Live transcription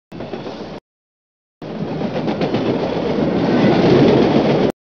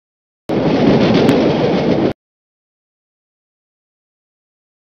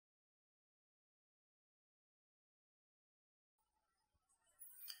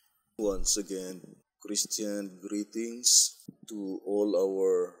Once again, Christian greetings to all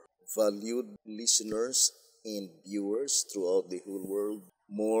our valued listeners and viewers throughout the whole world,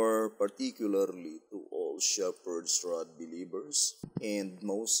 more particularly to all Shepherd's Rod believers, and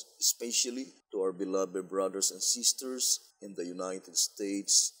most especially to our beloved brothers and sisters in the United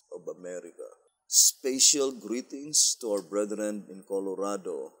States of America. Special greetings to our brethren in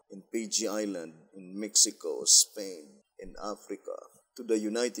Colorado, in PG Island, in Mexico, Spain, in Africa, to the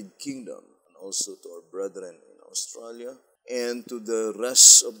United Kingdom, and also to our brethren in Australia, and to the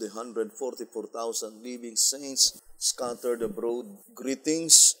rest of the 144,000 living saints scattered abroad.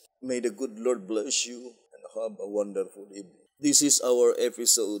 Greetings. May the good Lord bless you and have a wonderful evening. This is our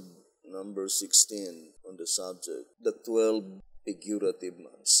episode number 16 on the subject, the 12 figurative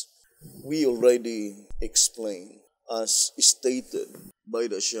months. We already explained, as stated by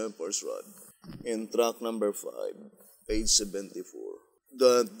the Shepherd's Rod in track number 5, page 74,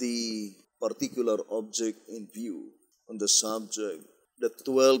 that the particular object in view on the subject, the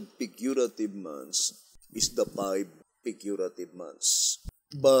 12 figurative months, is the 5 figurative months.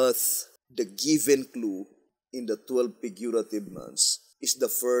 But the given clue in the 12 figurative months is the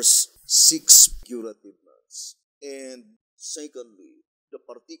first 6 figurative months. And secondly, the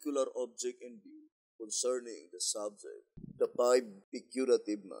particular object in view concerning the subject, the 5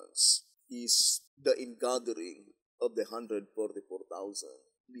 figurative months, is the ingathering of the 144,000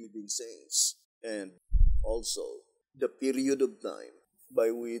 living saints, and also the period of time by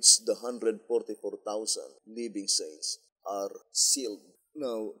which the 144,000 living saints are sealed.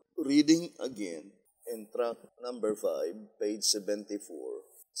 Now, reading again in track number 5, page 74,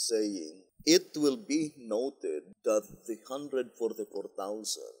 saying, "It will be noted that the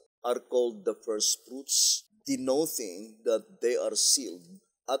 144,000 are called the first fruits, denoting that they are sealed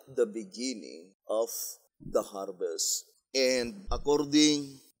at the beginning of the harvest." And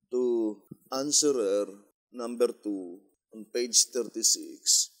according to answerer number 2 on page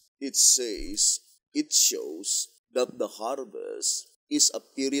 36, it says, it shows that the harvest is a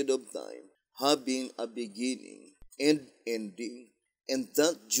period of time having a beginning and ending, and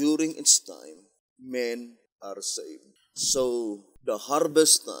that during its time men are saved. So the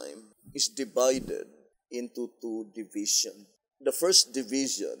harvest time is divided into 2 divisions. The first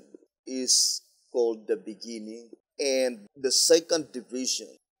division is called the beginning, and the second division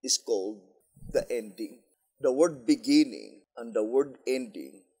is called the ending. The word beginning and the word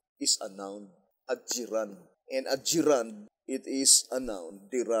ending is a noun, adjirand. And adjirand, it is a noun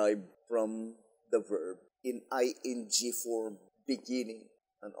derived from the verb in ing form, beginning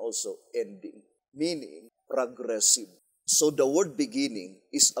and also ending, meaning progressive. So the word beginning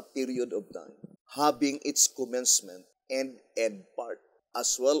is a period of time having its commencement and end part,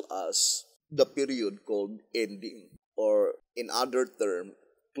 as well as the period called ending, or in other term,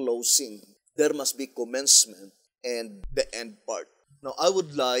 closing. There must be commencement and the end part. Now, I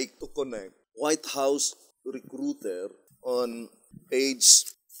would like to connect White House Recruiter on page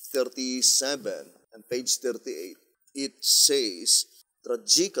 37 and page 38. It says,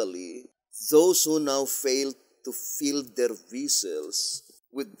 "Tragically, those who now fail to fill their vessels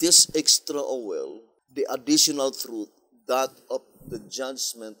with this extra oil, the additional truth, that of the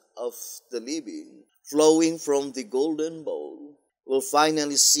judgment of the living, flowing from the golden bowl, will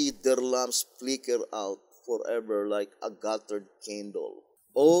finally see their lamps flicker out forever like a guttered candle.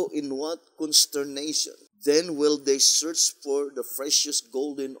 Oh, in what consternation then will they search for the precious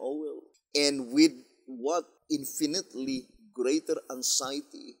golden oil, and with what infinitely greater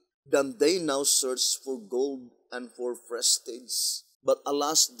anxiety than they now search for gold and for prestige. But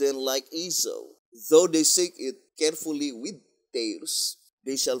alas then, like Esau, though they seek it carefully with tears,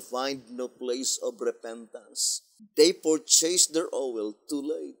 they shall find no place of repentance. They purchase their oil too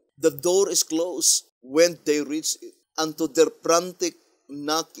late. The door is closed when they reach it, and to their frantic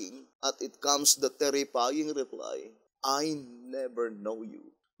knocking at it comes the terrifying reply, 'I never know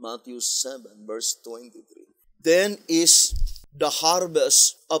you.'" Matthew 7, verse 23. Then is the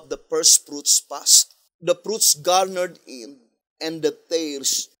harvest of the first fruits past, the fruits garnered in, and the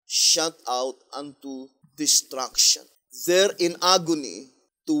tares shut out unto destruction. There in agony,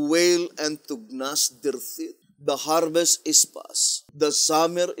 to wail and to gnash their teeth. The harvest is past, the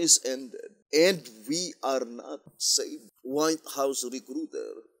summer is ended, and we are not saved. White House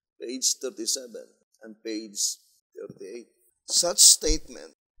Recruiter, page 37 and page 38. Such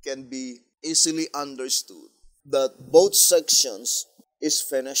statement can be easily understood that both sections is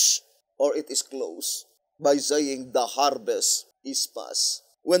finished or it is closed by saying the harvest is past.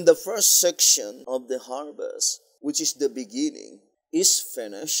 When the first section of the harvest, which is the beginning, is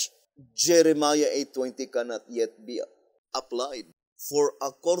finished, Jeremiah 8:20 cannot yet be applied. For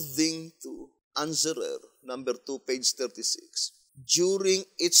according to Answerer, number 2, page 36, during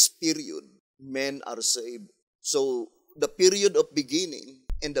its period, men are saved. So, the period of beginning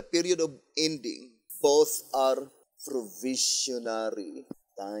and the period of ending, both are provisionary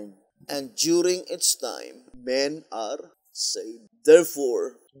time. And during its time, men are saved.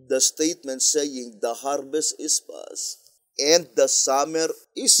 Therefore, the statement saying the harvest is past and the summer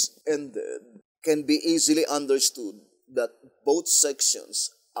is ended can be easily understood that both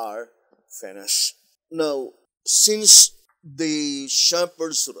sections are finished. Now, since the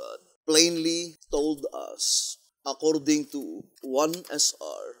shepherd's rod plainly told us, according to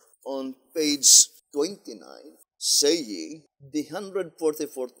 1SR on page 29, saying the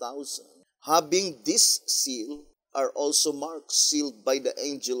 144,000 having this seal are also marked, sealed by the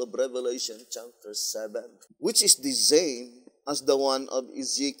angel of Revelation chapter 7, which is the same as the one of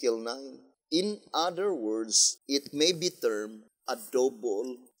Ezekiel 9. In other words, it may be termed a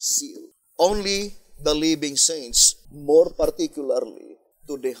double seal. Only the living saints, more particularly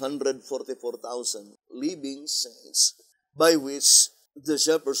to the 144,000 living saints, by which the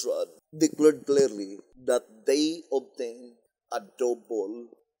shepherd's rod declared clearly that they obtain a double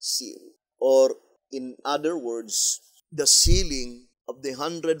seal. Or in other words, the sealing of the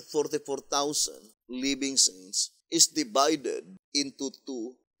 144,000 living saints is divided into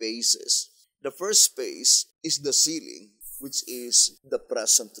two phases. The first phase is the sealing, which is the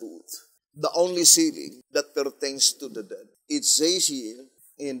present truth, the only sealing that pertains to the dead. It says here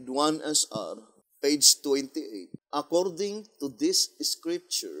in 1SR, page 28, according to these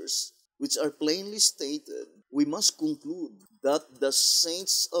scriptures, which are plainly stated, we must conclude that the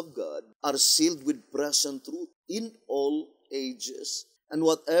saints of God are sealed with present truth in all ages. And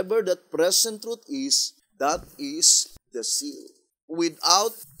whatever that present truth is, that is the seal.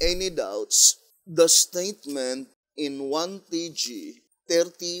 Without any doubts, the statement in 1TG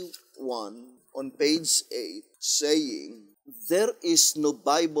 31 on page 8 saying, there is no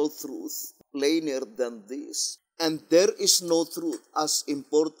Bible truth plainer than this, and there is no truth as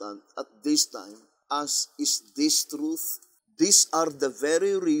important at this time as is this truth. These are the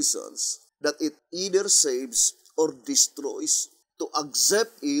very reasons that it either saves or destroys. To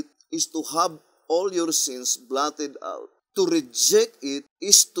accept it is to have all your sins blotted out. To reject it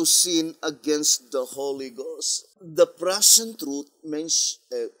is to sin against the Holy Ghost. The present truth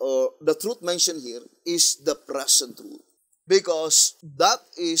the truth mentioned here is the present truth, because that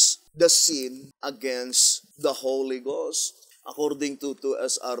is the sin against the Holy Ghost, according to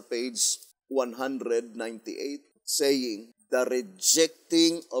 2SR page 198, saying, the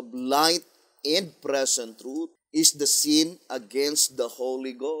rejecting of light and present truth is the sin against the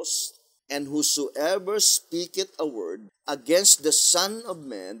Holy Ghost. And whosoever speaketh a word against the Son of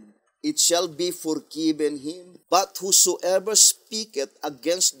Man, it shall be forgiven him. But whosoever speaketh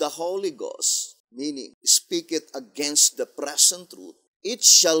against the Holy Ghost, meaning speaketh against the present truth, it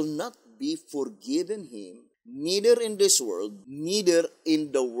shall not be forgiven him, neither in this world, neither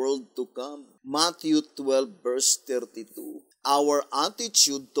in the world to come. Matthew 12 verse 32. Our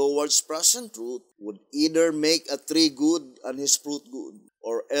attitude towards present truth would either make a tree good and his fruit good,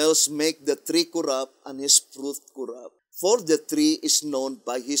 or else make the tree corrupt and his fruit corrupt. For the tree is known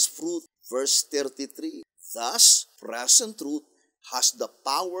by his fruit. Verse 33. Thus, present truth has the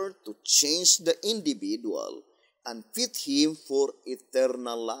power to change the individual and fit him for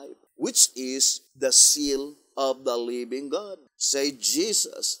eternal life, which is the seal of the living God. Say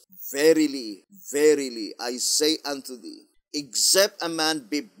Jesus, verily, verily, I say unto thee, except a man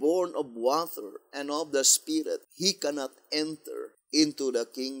be born of water and of the Spirit, he cannot enter into the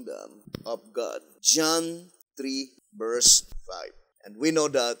kingdom of God. John 3 verse 5. And we know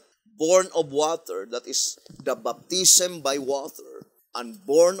that born of water, that is the baptism by water, and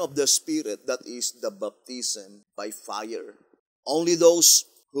born of the Spirit, that is the baptism by fire. Only those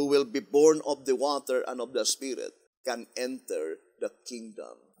who will be born of the water and of the Spirit can enter the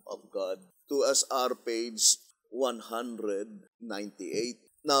kingdom of God. 2SR page 198.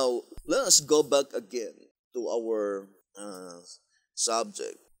 Now, let us go back again to our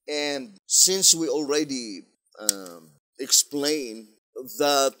subject. And since we already explained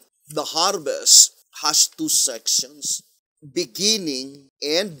that the harvest has two sections, beginning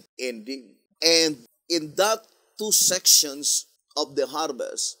and ending. And in that two sections of the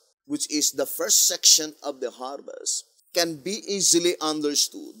harvest, which is the first section of the harvest, can be easily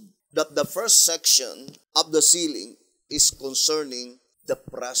understood that the first section of the sealing is concerning the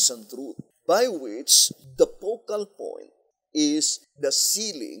present truth, by which the focal point is the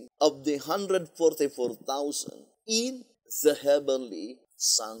sealing of the 144,000 in the heavenly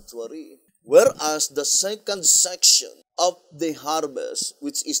sanctuary. Whereas the second section of the harvest,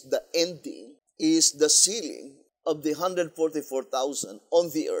 which is the ending, is the sealing of the 144,000 on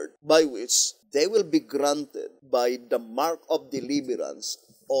the earth, by which they will be granted by the mark of deliverance,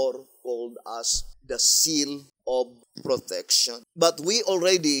 or called as the seal of protection. But we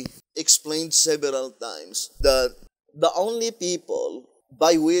already explained several times that the only people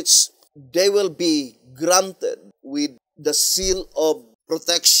by which they will be granted with the seal of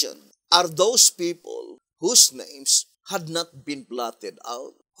protection are those people whose names had not been blotted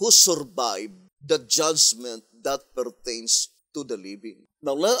out, who survived the judgment that pertains to the living.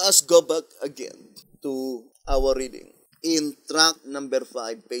 Now let us go back again to our reading. In tract number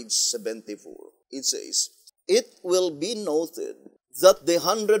 5, page 74, it says, "It will be noted that the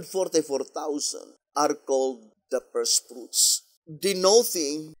 144,000 are called the first fruits,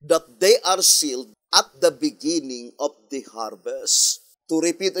 denoting that they are sealed at the beginning of the harvest." To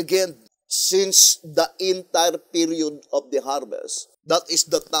repeat again, since the entire period of the harvest, that is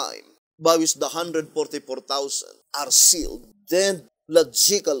the time by which the 144,000 are sealed, then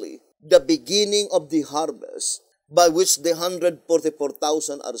logically, the beginning of the harvest by which the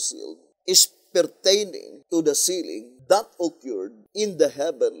 144,000 are sealed is pertaining to the sealing that occurred in the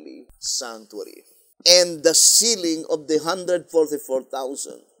heavenly sanctuary. And the sealing of the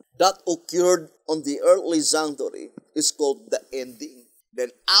 144,000 that occurred on the earthly sanctuary is called the ending.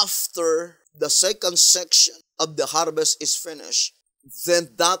 Then after the second section of the harvest is finished,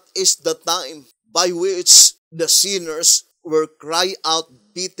 then that is the time by which the sinners will cry out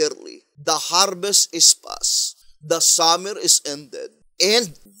bitterly, "The harvest is past, the summer is ended,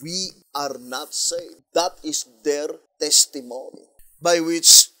 and we are not saved." That is their testimony, by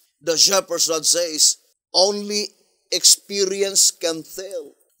which the shepherd that says, only experience can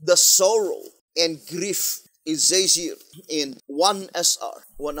tell the sorrow and grief. It says here in 1 SR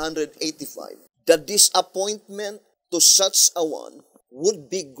 185, "The disappointment to such a one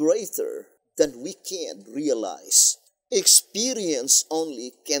would be greater than we can realize. Experience only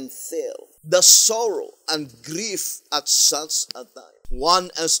can tell the sorrow and grief at such a time."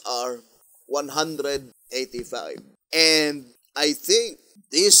 1 SR 185. And I think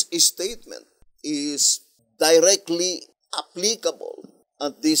this statement is directly applicable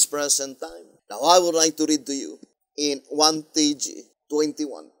at this present time. Now I would like to read to you in 1 TG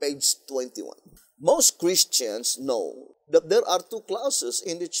 21, page 21. "Most Christians know that there are two classes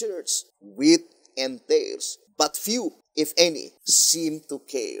in the church, wheat and tares, but few, if any, seem to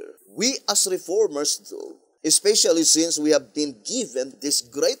care. We as reformers do, especially since we have been given this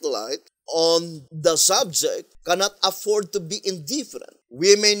great light on the subject, cannot afford to be indifferent.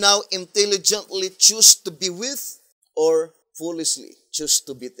 We may now intelligently choose to be with, or foolishly choose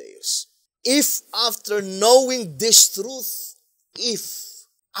to be tares. If after knowing this truth,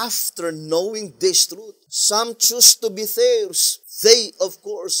 some choose to be tares, they, of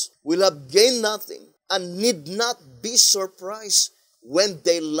course, will have gained nothing and need not be surprised when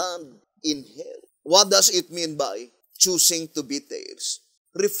they land in hell." What does it mean by choosing to be tares?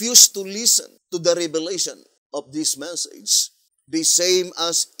 Refuse to listen to the revelation of this message, the same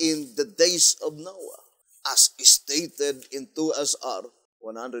as in the days of Noah, as stated in 2 SR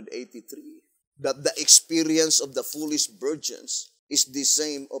 183, that the experience of the foolish virgins is the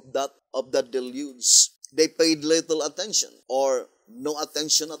same of that of the deluge. They paid little attention or no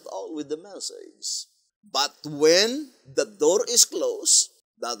attention at all with the message. But when the door is closed,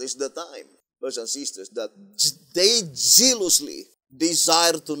 that is the time, brothers and sisters, that they zealously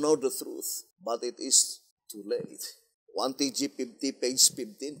desire to know the truth, but it is too late. 1 TG 50, page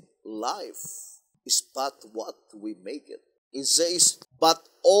 15. "Life is but what we make it." It says, "But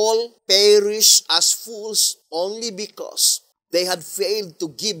all perish as fools only because they had failed to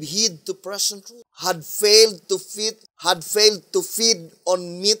give heed to present truth, had failed to feed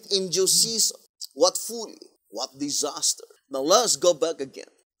on meat in due season." What folly, what disaster. Now let's go back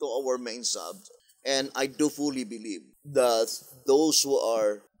again to our main subject. And I do fully believe that those who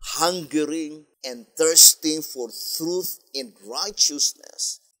are hungering and thirsting for truth and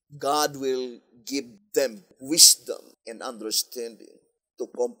righteousness, God will give them wisdom and understanding to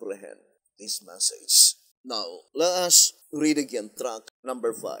comprehend this message. Now, let us read again tract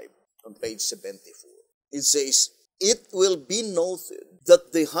number 5 on page 74. It says, "It will be noted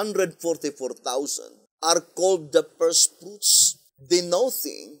that the 144,000 are called the first fruits,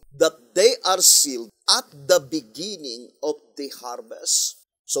 denoting that they are sealed at the beginning of the harvest."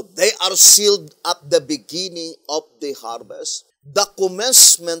 So they are sealed at the beginning of the harvest, the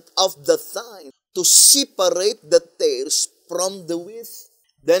commencement of the time to separate the tares from the wheat.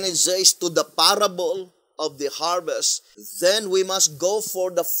 Then it says, to the parable of the harvest, then we must go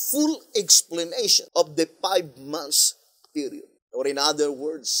for the full explanation of the 5 months period. Or in other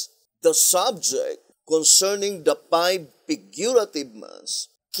words, the subject concerning the 5 figurative months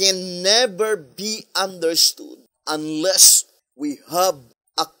can never be understood unless we have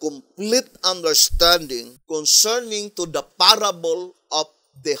a complete understanding concerning to the parable of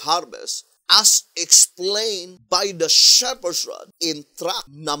the harvest as explained by the shepherd's rod in tract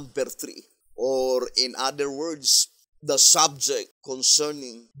number 3. Or in other words, the subject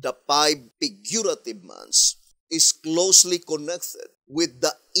concerning the 5 figurative months is closely connected with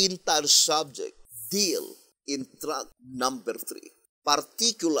the entire subject deal in tract number 3,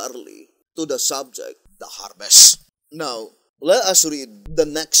 particularly to the subject, the harvest. Now, let us read the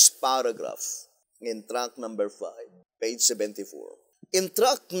next paragraph in tract number 5, page 74. In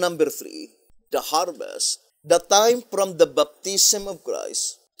tract number 3, the harvest, the time from the baptism of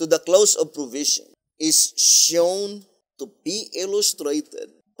Christ to the close of provision, is shown to be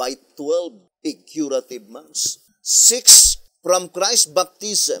illustrated by 12 figurative months. 6 from Christ's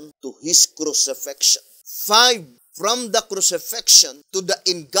baptism to his crucifixion. 5 from the crucifixion to the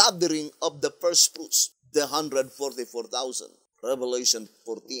ingathering of the first fruits, the 144,000. Revelation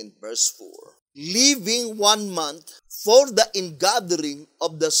 14 verse 4. Leaving 1 month for the ingathering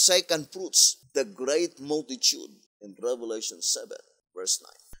of the second fruits, the great multitude, in Revelation 7 verse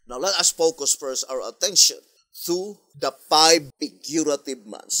 9. Now let us focus first our attention to the 5 figurative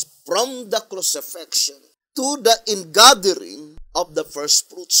months, from the crucifixion to the ingathering of the first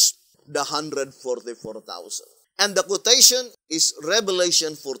fruits, the 144,000. And the quotation is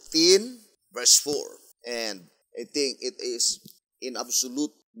Revelation 14 verse 4. And I think it is in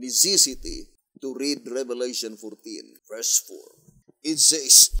absolute necessity to read Revelation 14 verse 4. It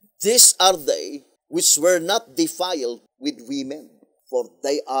says, "These are they which were not defiled with women, for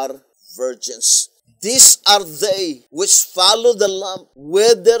they are virgins. These are they which follow the Lamb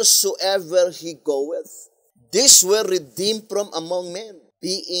whithersoever he goeth. These were redeemed from among men,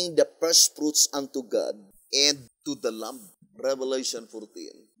 being the first fruits unto God and to the Lamb." Revelation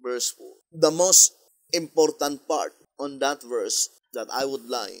 14 verse 4. The most important part on that verse that I would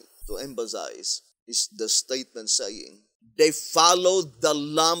like to emphasize is the statement saying, "They followed the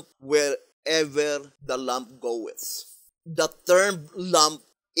Lamb wherever the Lamb goeth." The term lamp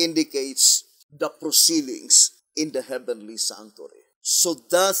indicates the proceedings in the heavenly sanctuary. So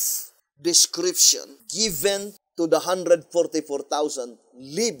that description given to the 144,000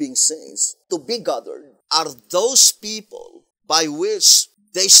 living saints to be gathered are those people by which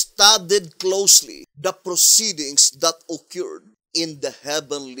they studied closely the proceedings that occurred in the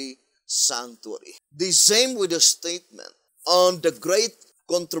heavenly sanctuary. The same with the statement on the great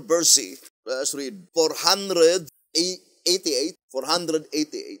controversy. Let's read 488,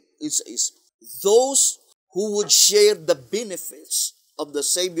 it says, "Those who would share the benefits of the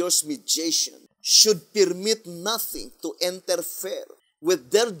Savior's mediation should permit nothing to interfere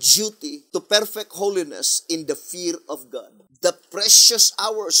with their duty to perfect holiness in the fear of God. The precious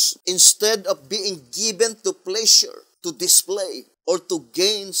hours, instead of being given to pleasure, to display, or to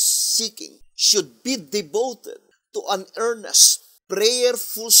gain seeking, should be devoted to an earnest,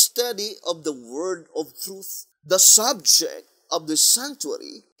 prayerful study of the word of truth. The subject of the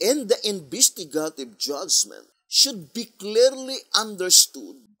sanctuary and the investigative judgment should be clearly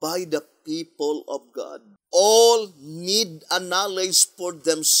understood by the people of God. All need a knowledge for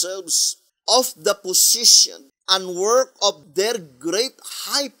themselves of the position and work of their great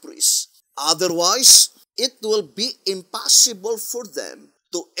high priest. Otherwise, it will be impossible for them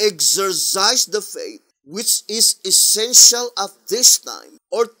to exercise the faith which is essential at this time,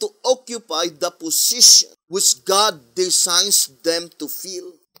 or to occupy the position which God designs them to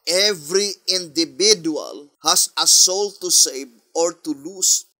fill. Every individual has a soul to save or to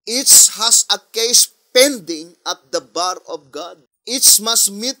lose. Each has a case pending at the bar of God. Each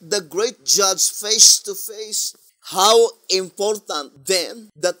must meet the great judge face to face. How important then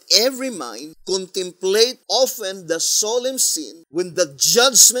that every mind contemplate often the solemn scene when the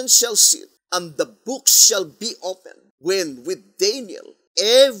judgment shall sit and the books shall be opened, when with Daniel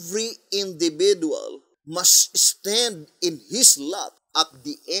every individual must stand in his lot at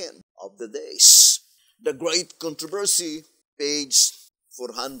the end of the days. The Great Controversy, page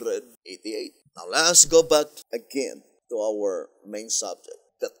 488. Now let's go back again to our main subject,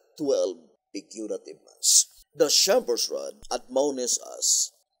 the 12 figurative months. The shepherd's rod admonishes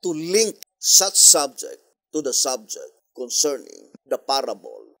us to link such subject to the subject concerning the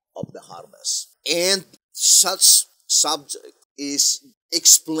parable of the harvest. And such subject is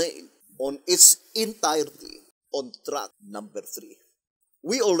explained on its entirety on tract number 3.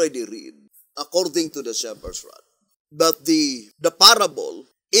 We already read according to the shepherd's rod. But the parable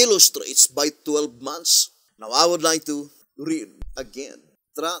illustrates by 12 months. Now I would like to read again,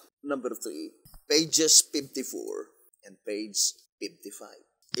 track number 3, pages 54 and page 55.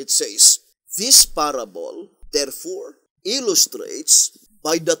 It says, this parable, therefore, illustrates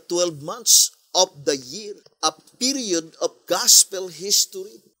by the 12 months of the year a period of gospel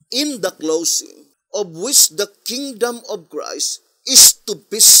history, in the closing of which the kingdom of Christ is to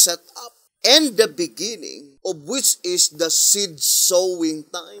be set up, and the beginning of which is the seed sowing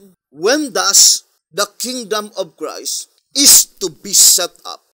time, when thus the kingdom of Christ is to be set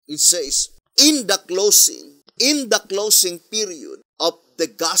up. It says, in the closing period of the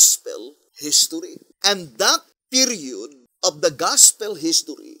gospel history. And that period of the gospel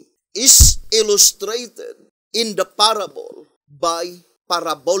history is illustrated in the parable by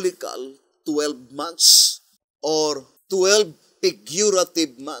parabolical 12 months or 12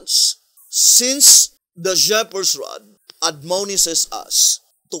 figurative months. Since the shepherd's rod admonishes us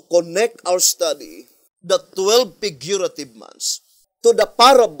to connect our study, the 12 figurative months, to the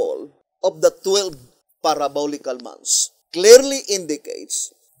parable of the 12 parabolical months, clearly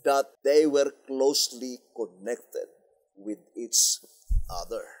indicates that they were closely connected with each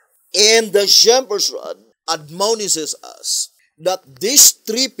other. And the shepherd's rod admonishes us that these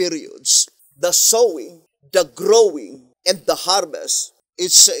 3 periods, the sowing, the growing, and the harvest,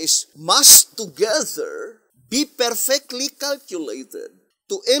 it says, must together be perfectly calculated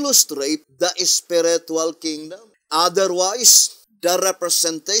to illustrate the spiritual kingdom. Otherwise, the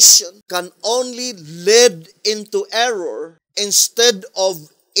representation can only lead into error instead of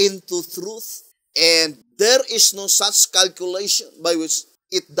into truth. And there is no such calculation by which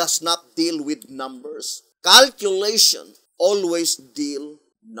it does not deal with numbers. Calculation always deal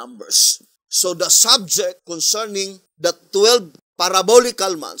numbers. So the subject concerning the 12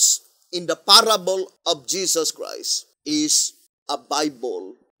 parabolical months in the parable of Jesus Christ is a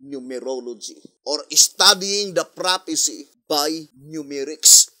Bible numerology, or studying the prophecy by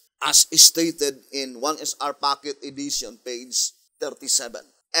numerics, as stated in 1SR Pocket Edition, page 37.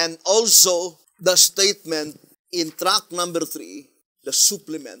 And also the statement in track number 3, the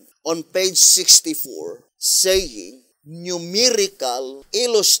supplement, on page 64, saying numerical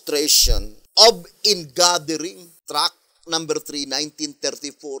illustration of ingathering, track number 3,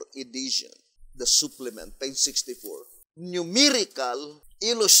 1934 edition, the supplement, page 64. Numerical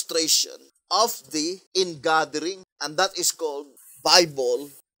illustration of the ingathering, and that is called Bible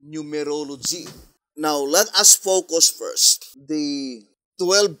numerology. Now, let us focus first. The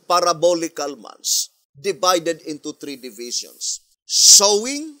 12 parabolical months divided into 3 divisions: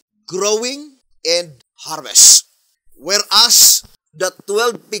 sowing, growing, and harvest. Whereas the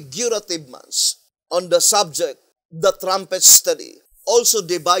 12 figurative months on the subject, the trumpet study, also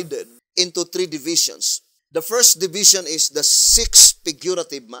divided into 3 divisions. The first division is the 6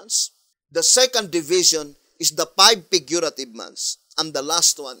 figurative months. The second division is the 5 figurative months. And the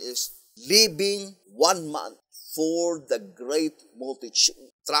last one is living 1 month for the great multitude.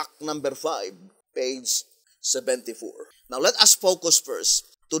 Track number 5, page 74. Now let us focus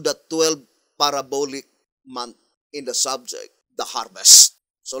first to the 12 parabolic month in the subject, the harvest.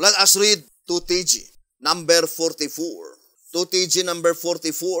 So let us read 2TG number 44. 2TG number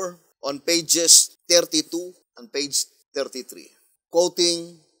 44 on pages 32 and page 33.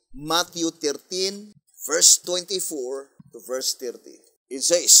 Quoting Matthew 13, verse 24 to verse 30. It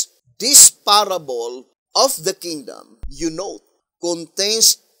says, this parable of the kingdom, you note,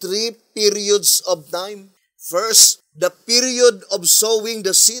 contains 3 periods of time. First, the period of sowing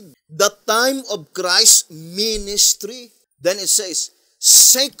the seed, the time of Christ's ministry. Then it says,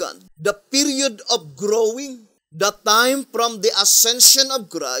 second, the period of growing, the time from the ascension of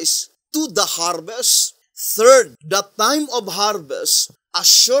Christ to the harvest. Third, the time of harvest, a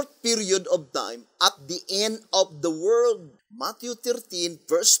short period of time at the end of the world. Matthew 13,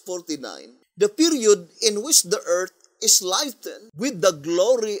 verse 49, the period in which the earth is lightened with the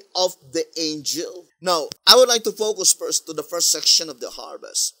glory of the angel. Now, I would like to focus first to the first section of the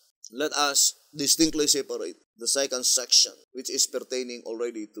harvest. Let us distinctly separate the second section, which is pertaining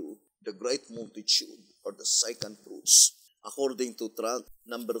already to the great multitude or the second fruits. According to track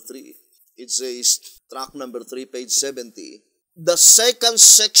number 3, it says, track number 3, page 70, the second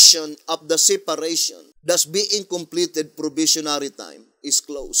section of the separation, thus being completed provisionary time, is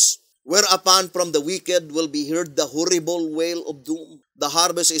closed. Whereupon from the wicked will be heard the horrible wail of doom. The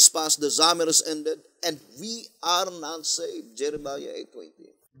harvest is past, the summer is ended, and we are not saved. Jeremiah 8:20.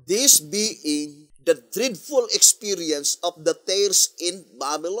 This being the dreadful experience of the tares in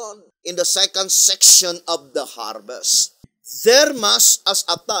Babylon in the second section of the harvest. There must, as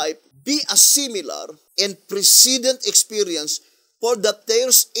a type, be a similar and precedent experience for the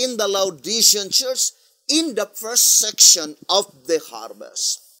tares in the Laodicean church in the first section of the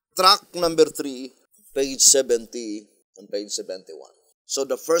harvest. Track number 3, page 70 and page 71. So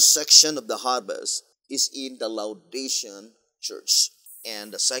the first section of the harvest is in the Laodicean church,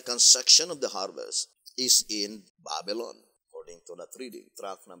 and the second section of the harvest is in Babylon, according to that reading.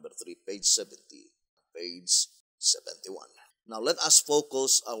 Track number 3, page 70, page 71. Now let us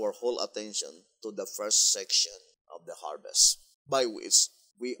focus our whole attention to the first section of the harvest, by which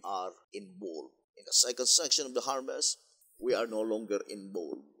we are involved. In the second section of the harvest, we are no longer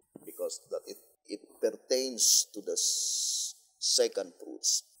involved because that it pertains to the second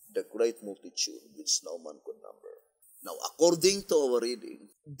fruits, the great multitude which no man could number. Now, according to our reading,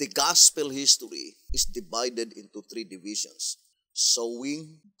 the gospel history is divided into 3 divisions: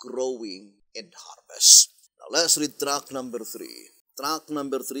 sowing, growing, and harvest. Now, let's read track number 3. Track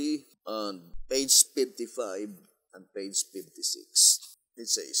number 3 on page 55 and page 56. It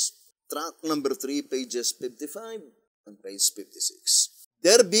says, track number 3, pages 55 and page 56.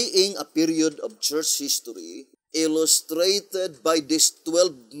 There being a period of church history illustrated by this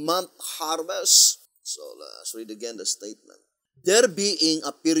 12-month harvest. So let's read again the statement. There being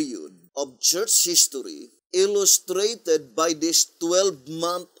a period of church history illustrated by this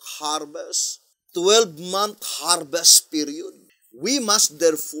 12-month harvest, 12-month harvest period, we must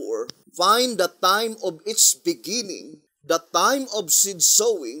therefore find the time of its beginning, the time of seed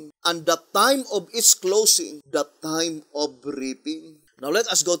sowing, and the time of its closing, the time of reaping. Now let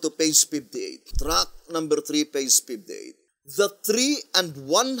us go to page 58. Track number 3, page 58. The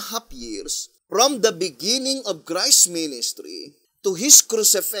 3.5 years from the beginning of Christ's ministry to His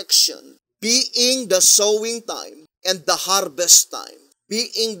crucifixion, being the sowing time and the harvest time,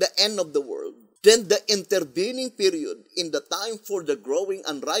 being the end of the world, then the intervening period in the time for the growing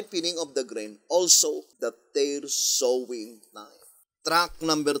and ripening of the grain, also the tare sowing time. Track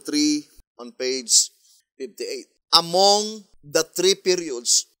number 3 on page 58. Among the 3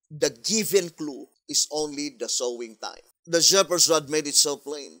 periods, the given clue is only the sowing time. The shepherd's rod made it so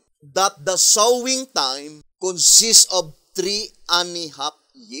plain that the sowing time consists of 3.5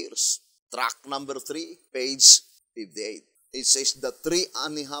 years. Track number 3, page 58. It says the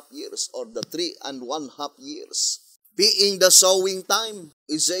 3.5 years or the 3.5 years. Being the sowing time,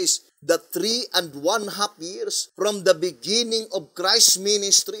 it says the 3.5 years from the beginning of Christ's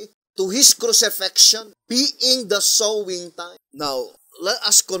ministry to His crucifixion, being the sowing time. Now, let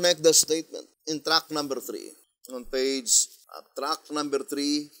us connect the statement in track number 3 on page, track number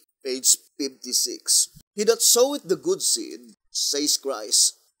 3, page 56. He that soweth the good seed, says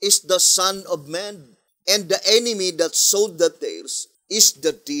Christ, is the Son of Man, and the enemy that sowed the tares is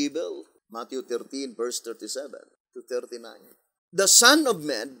the devil. Matthew 13, verse 37 to 39. The Son of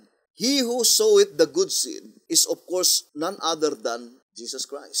Man, he who soweth the good seed, is of course none other than Jesus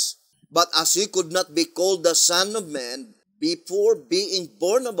Christ. But as he could not be called the Son of Man before being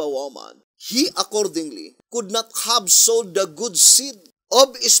born of a woman, he accordingly could not have sowed the good seed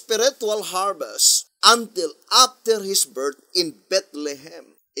of spiritual harvest until after his birth in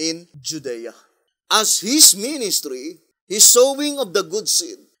Bethlehem in Judea. As his ministry, his sowing of the good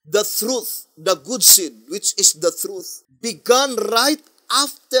seed, the truth, the good seed, which is the truth, began right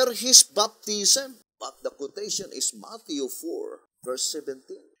after his baptism. But the quotation is Matthew 4, verse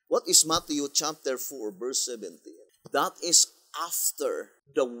 17. What is Matthew chapter 4, verse 17? That is after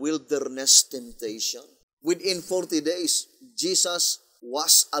the wilderness temptation. Within 40 days, Jesus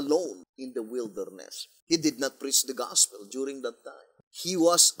was alone in the wilderness. He did not preach the gospel during that time. He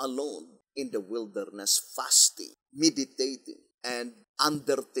was alone in the wilderness, fasting, meditating, and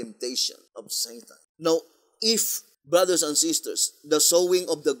under temptation of Satan. Now, if, brothers and sisters, the sowing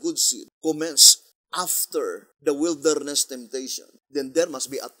of the good seed commenced after the wilderness temptation, then there must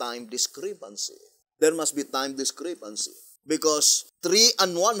be a time discrepancy. There must be time discrepancy. Because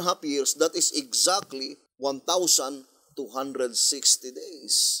 3.5 years, that is exactly 1,260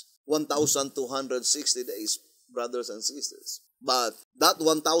 days. 1,260 days, brothers and sisters. But that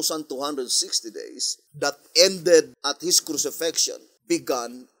 1,260 days that ended at his crucifixion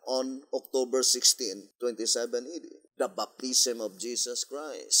began on October 16, 27 AD, the baptism of Jesus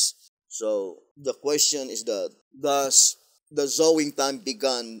Christ. So the question is that, does the sowing time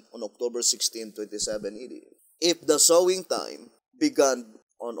began on October 16, 27 AD? If the sowing time began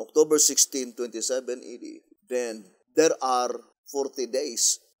on October 16, 27 AD, then there are 40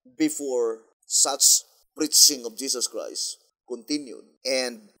 days before such preaching of Jesus Christ continued.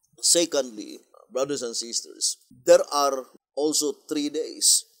 And secondly, brothers and sisters, there are also 3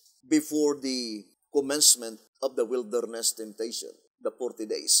 days before the commencement of the wilderness temptation, the 40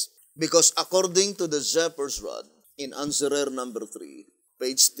 days. Because according to the Shepherd's Rod, in answerer number 3,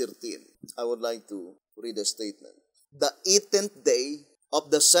 page 13, I would like to read a statement. The 18th day of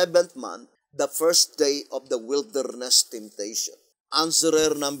the 7th month, the first day of the wilderness temptation.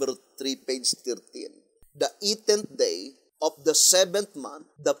 Answerer number 3, page 13. The 18th day of the 7th month,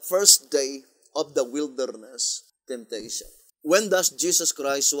 the first day of the wilderness temptation. When does Jesus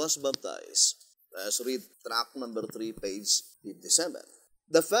Christ was baptized? Let's read tract number 3, page 57.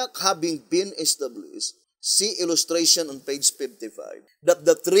 The fact having been established, see illustration on page 55, that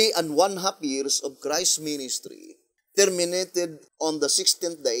the 3.5 years of Christ's ministry terminated on the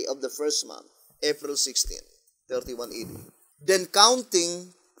 16th day of the first month, April 16, 31 AD. Then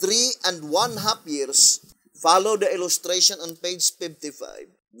counting 3.5 years, follow the illustration on page 55,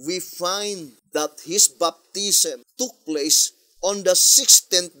 we find that his baptism took place on the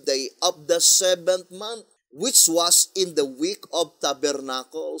 16th day of the 7th month, which was in the week of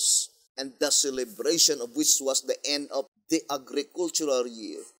Tabernacles, and the celebration of which was the end of the agricultural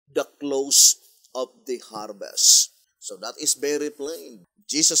year, the close of the harvest. So that is very plain.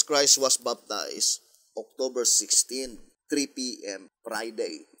 Jesus Christ was baptized October 16, 3 p.m.,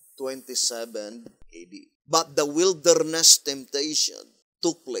 Friday, 27 AD. But the wilderness temptation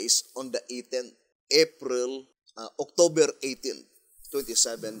took place on the 18th October 18,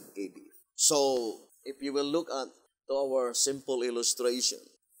 27 AD. So, if you will look at our simple illustration,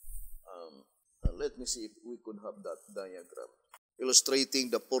 let me see if we could have that diagram. Illustrating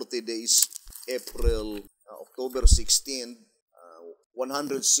the 40 days, October 16,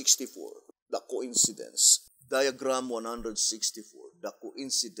 164, the coincidence. Diagram 164, the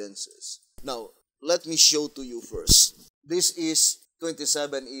coincidences. Now, let me show to you first. This is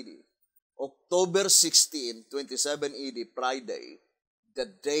 27 AD. October 16, 27 AD, Friday, the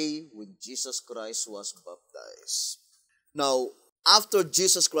day when Jesus Christ was baptized. Now, after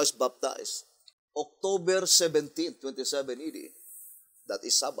Jesus Christ baptized, October 17, 27 AD, that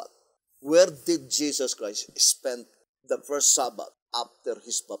is Sabbath. Where did Jesus Christ spend the first Sabbath after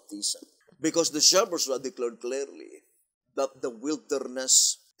his baptism? Because the Shepherd's Rod declared clearly that the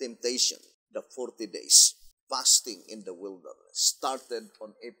wilderness temptation, the 40 days, fasting in the wilderness, started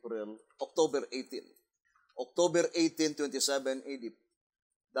on October 18. October 18, 27 AD,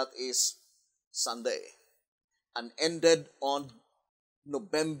 that is Sunday, and ended on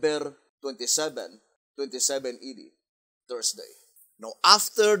November 27 AD, Thursday. Now,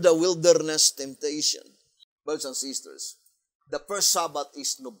 after the wilderness temptation, brothers and sisters, the first Sabbath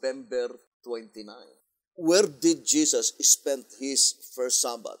is November 29. Where did Jesus spend his first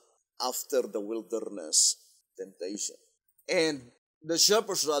Sabbath after the wilderness temptation? And the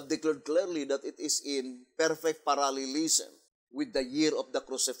Shepherd's Rod declared clearly that it is in perfect parallelism with the year of the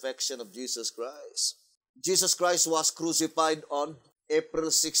crucifixion of Jesus Christ. Jesus Christ was crucified on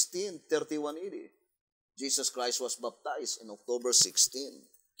April 16, 31 AD. Jesus Christ was baptized in October 16,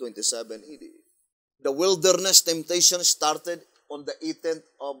 27 AD. The wilderness temptation started on the 18th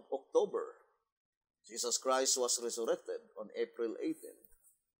of October. Jesus Christ was resurrected on April 18.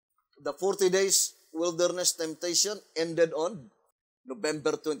 The 40 days wilderness temptation ended on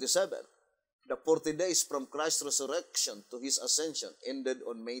November 27. The 40 days from Christ's resurrection to his ascension ended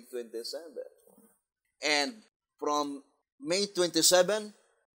on May 27. And from May 27,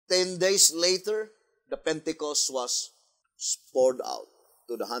 10 days later, the Pentecost was poured out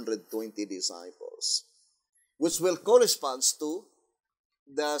to the 120 disciples, which will correspond to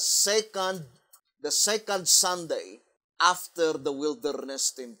the second Sunday after the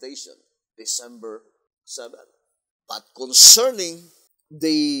wilderness temptation, December 7. But concerning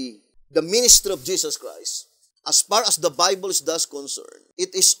the ministry of Jesus Christ, as far as the Bible is thus concerned,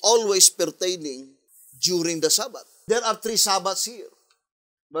 it is always pertaining during the Sabbath. There are 3 Sabbaths here,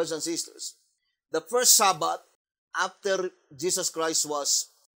 brothers and sisters. The first Sabbath after Jesus Christ was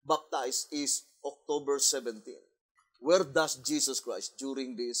baptized is October 17. Where does Jesus Christ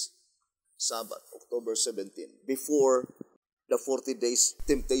during this Sabbath, October 17, before the 40 days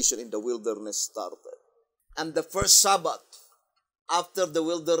temptation in the wilderness started? And the first Sabbath after the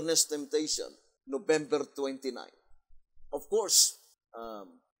wilderness temptation, November 29. Of course,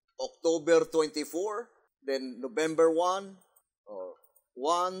 October 24, then November 1, or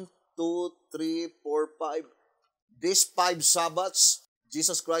 1, 2, 3, 4, 5. These 5 Sabbaths,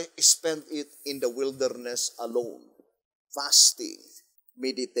 Jesus Christ spent it in the wilderness alone, fasting,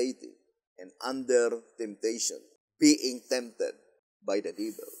 meditating, and under temptation, being tempted by the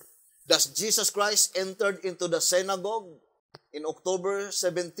devil. Does Jesus Christ entered into the synagogue in October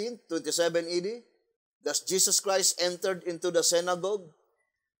 17, 27 AD? Does Jesus Christ entered into the synagogue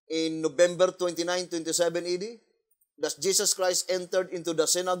in November 29, 27 AD? that Jesus Christ entered into the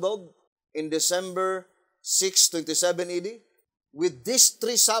synagogue in December 6, 27 AD? With these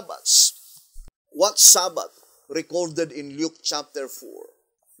 3 Sabbaths. What Sabbath recorded in Luke chapter 4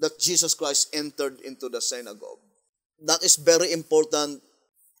 that Jesus Christ entered into the synagogue? That is very important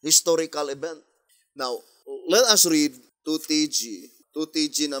historical event. Now, let us read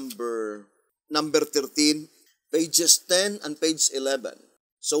 2TG number 13, pages 10 and page 11.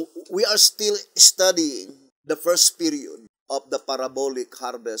 So, we are still studying the first period of the parabolic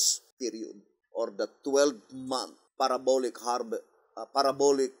harvest period, or the 12-month parabolic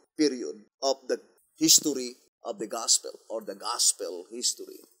period of the history of the gospel, or the gospel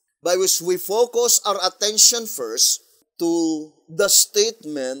history, by which we focus our attention first to the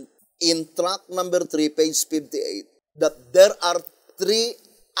statement in tract number 3, page 58, that there are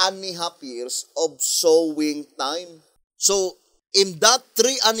 3.5 years of sowing time. So, in that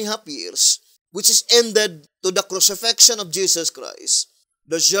 3.5 years, which is ended to the crucifixion of Jesus Christ,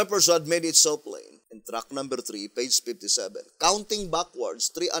 the shepherds had made it so plain. In tract number 3, page 57, counting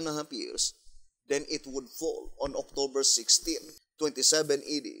backwards 3.5 years, then it would fall on October 16, 27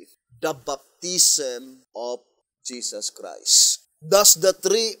 AD, the baptism of Jesus Christ. Thus, the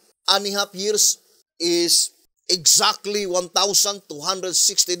 3.5 years is exactly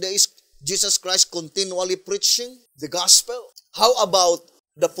 1,260 days Jesus Christ continually preaching the gospel. How about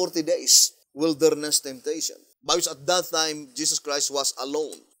the 40 days wilderness temptation? Because at that time, Jesus Christ was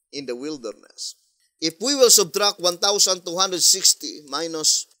alone in the wilderness. If we will subtract 1,260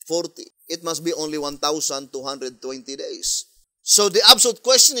 minus 40, it must be only 1,220 days. So the absolute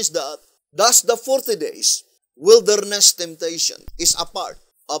question is that, does the 40 days wilderness temptation is a part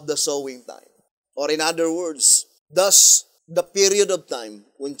of the sowing time? Or in other words, does the period of time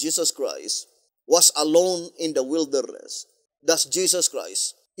when Jesus Christ was alone in the wilderness, does Jesus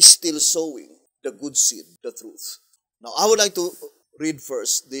Christ is still sowing the good seed, the truth? Now, I would like to read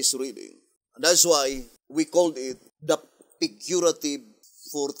first this reading. And that's why we called it the figurative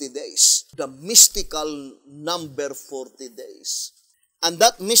 40 days, the mystical number 40 days. And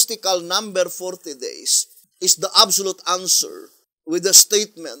that mystical number 40 days is the absolute answer with the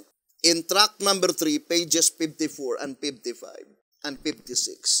statement in tract number 3, pages 54 and 55 and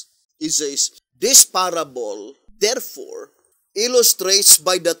 56. It says, this parable, therefore, illustrates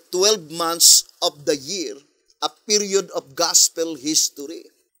by the 12 months of the year a period of gospel history,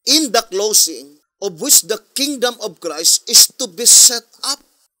 in the closing of which the kingdom of Christ is to be set up.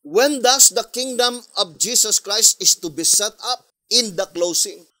 When does the kingdom of Jesus Christ is to be set up? In the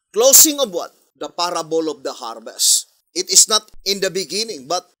closing. Closing of what? The parable of the harvest. It is not in the beginning,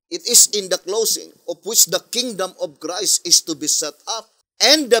 but it is in the closing of which the kingdom of Christ is to be set up,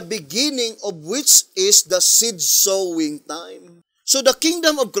 and the beginning of which is the seed sowing time. So the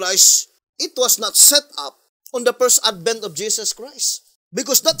kingdom of Christ, it was not set up on the first advent of Jesus Christ,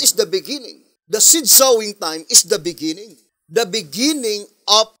 because that is the beginning. The seed sowing time is the beginning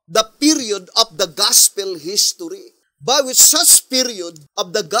of the period of the gospel history, by which such period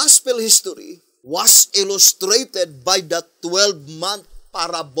of the gospel history was illustrated by the 12-month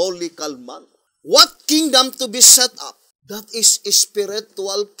parabolical month. What kingdom to be set up? That is a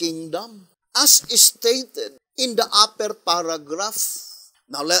spiritual kingdom, as stated in the upper paragraph.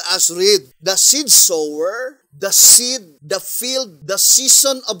 Now let us read. The seed sower, the seed, the field, the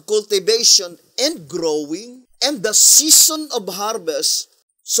season of cultivation and growing, and the season of harvest.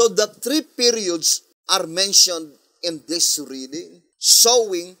 So the 3 periods are mentioned in this reading: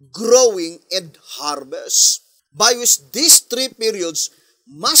 sowing, growing, and harvest, by which these 3 periods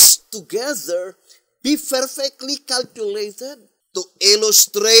must together be perfectly calculated to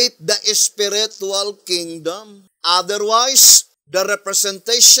illustrate the spiritual kingdom. Otherwise, the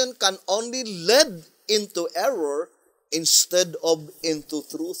representation can only lead into error instead of into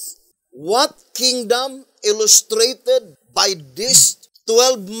truth. What kingdom illustrated by this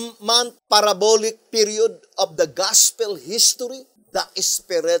 12-month parabolic period of the gospel history? The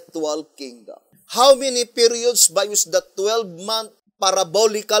spiritual kingdom. How many periods by which the 12-month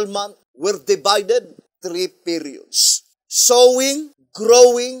parabolical month were divided? 3 periods. Sowing,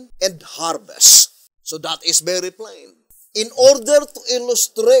 growing, and harvest. So that is very plain. In order to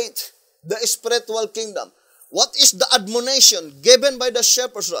illustrate the spiritual kingdom, what is the admonition given by the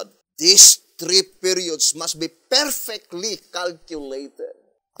shepherd's rod? These 3 periods must be perfectly calculated.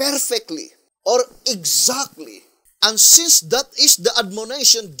 Perfectly or exactly. And since that is the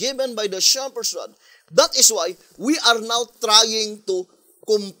admonition given by the shepherd's rod, that is why we are now trying to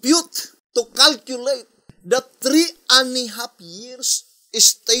compute, to calculate the 3.5 years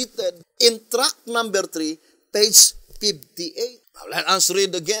stated in tract number 3, page 58. Now let us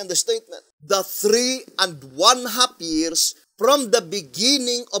read again the statement. the 3.5 years from the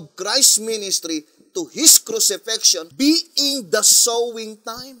beginning of Christ's ministry to His crucifixion being the sowing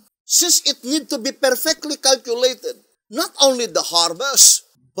time. Since it need to be perfectly calculated, not only the harvest,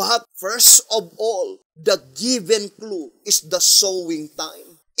 but first of all, the given clue is the sowing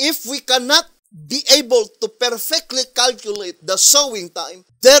time. If we cannot be able to perfectly calculate the sowing time,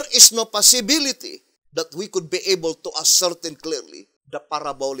 there is no possibility that we could be able to ascertain clearly the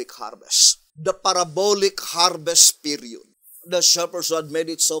parabolic harvest. The parabolic harvest period. The Shepherd's Rod made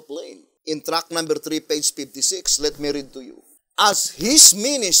it so plain. In tract number 3, page 56, let me read to you. As His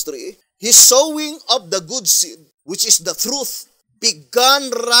ministry, His sowing of the good seed, which is the truth,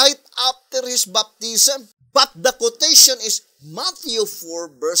 began right after His baptism. But the quotation is Matthew 4,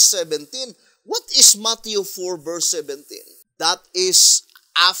 verse 17. What is Matthew 4, verse 17? That is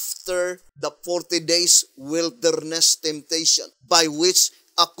after the 40 days wilderness temptation, by which,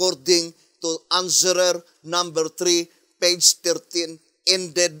 according to answerer number 3, page 13,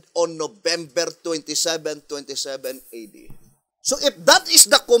 ended on November 27 AD. So if that is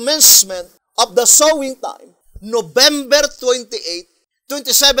the commencement of the sowing time, November 28,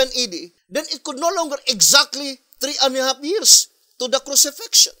 27 AD, then it could no longer exactly 3.5 years to the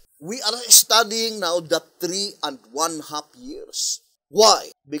crucifixion. We are studying now the 3.5 years.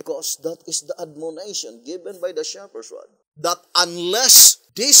 Why? Because that is the admonition given by the Shepherd's Rod, that unless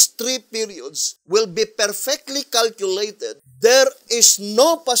these 3 periods will be perfectly calculated, there is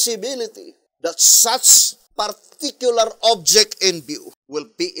no possibility that such particular object in view will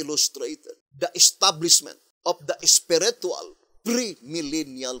be illustrated. The establishment of the spiritual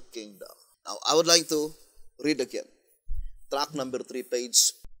pre-millennial kingdom. Now, I would like to read again. Tract number 3,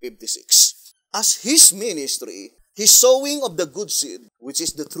 page 56. As His ministry, His sowing of the good seed, which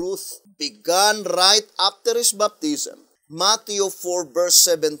is the truth, began right after His baptism. Matthew 4, verse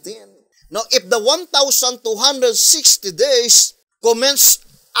 17. Now, if the 1,260 days commence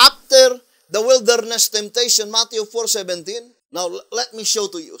after the wilderness temptation, Matthew 4:17. Now, let me show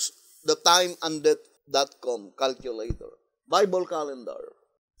to you the time-and-date.com calculator. Bible calendar.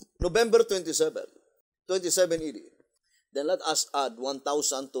 November 27 AD. Then let us add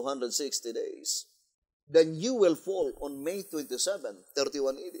 1,260 days. Then you will fall on May 27,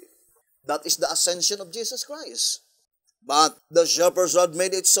 31 AD. That is the ascension of Jesus Christ. But the Shepherd's Rod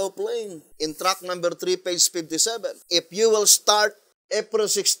made it so plain. In tract number 3, page 57. If you will start April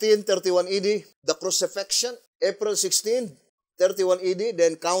 16, 31 AD, the crucifixion, April 16, 31 AD,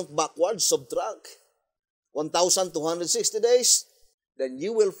 then count backwards, subtract 1,260 days, then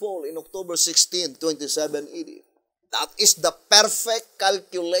you will fall in October 16, 27 AD. That is the perfect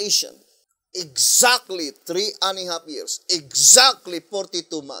calculation. Exactly 3.5 years, exactly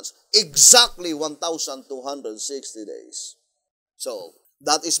 42 months, exactly 1,260 days. So,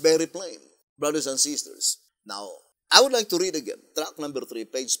 that is very plain, brothers and sisters. Now, I would like to read again, tract number 3,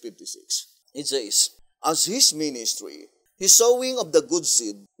 page 56. It says, as His ministry, His sowing of the good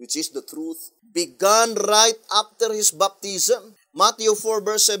seed, which is the truth, began right after His baptism, Matthew 4,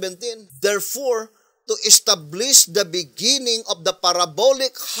 verse 17. Therefore, to establish the beginning of the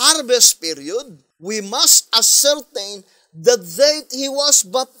parabolic harvest period, we must ascertain the date He was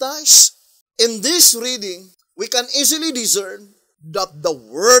baptized. In this reading, we can easily discern that the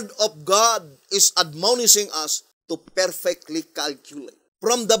Word of God is admonishing us to perfectly calculate.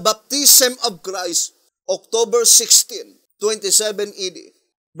 From the baptism of Christ, October 16, 27 AD,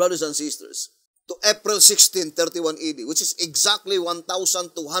 brothers and sisters, to April 16, 31 AD, which is exactly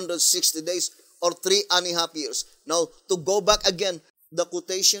 1,260 days or 3.5 years. Now, to go back again, the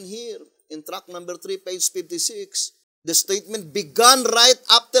quotation here in tract number 3, page 56, the statement began right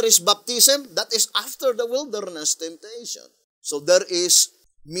after His baptism, that is after the wilderness temptation. So there is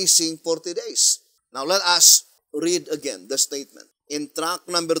missing 40 days. Now, let us read again the statement. In tract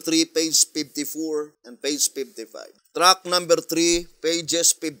number 3, page 54 and page 55. Tract number 3,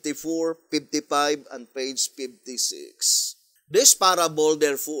 pages 54, 55, and page 56. This parable,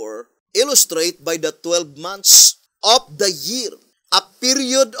 therefore, illustrate by the 12 months of the year, a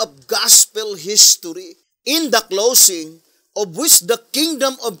period of gospel history, in the closing of which the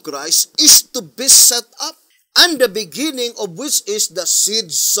kingdom of Christ is to be set up, and the beginning of which is the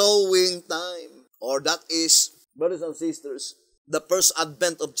seed sowing time. Or that is, brothers and sisters, the first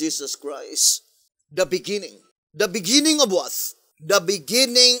advent of Jesus Christ. The beginning. The beginning of what? The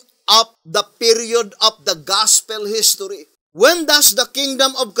beginning of the period of the gospel history. When does the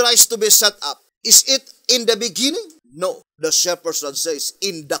kingdom of Christ to be set up? Is it in the beginning? No. The Shepherd's Rod says,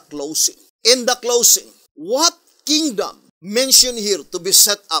 in the closing. In the closing. What kingdom mentioned here to be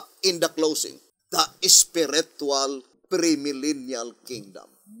set up in the closing? The spiritual premillennial kingdom.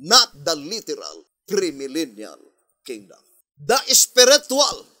 not the literal premillennial kingdom. The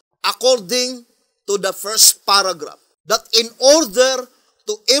spiritual, according to the first paragraph, that in order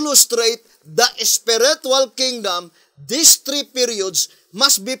to illustrate the spiritual kingdom, these three periods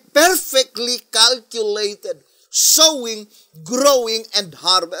must be perfectly calculated: sowing, growing, and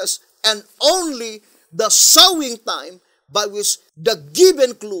harvest, and only the sowing time, by which the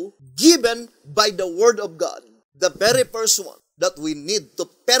given clue given by the Word of God, the very first one that we need to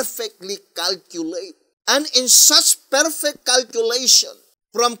perfectly calculate. And in such perfect calculation,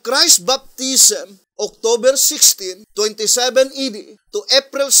 from Christ's baptism, October 16, 27 AD, to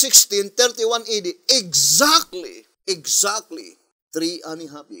April 16, 31 AD, exactly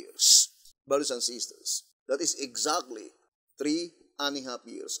 3.5 years. Brothers and sisters, that is exactly 3.5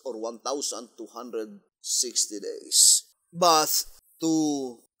 years, or 1,260 days. But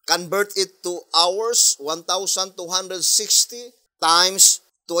to convert it to hours, 1,260 times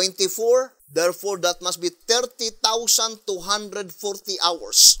 24, therefore that must be 30,240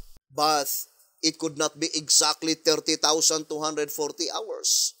 hours. But it could not be exactly 30,240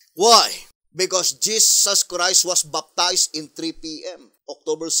 hours. Why? Because Jesus Christ was baptized in 3 p.m.,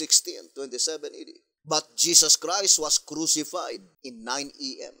 October 16, 27 AD. But Jesus Christ was crucified in 9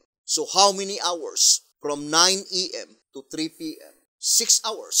 a.m. So how many hours? From 9 a.m. to 3 p.m. 6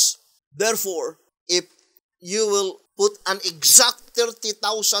 hours. Therefore, if you will put an exact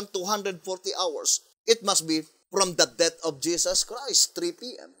 30,240 hours, it must be from the death of Jesus Christ, 3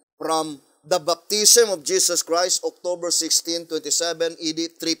 p.m. From the baptism of Jesus Christ, October 16, 27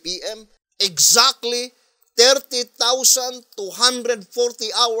 AD, 3 p.m., exactly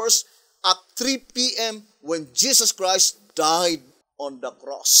 30,240 hours at 3 p.m. when Jesus Christ died on the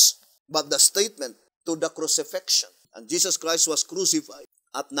cross. But the statement, to the crucifixion, and Jesus Christ was crucified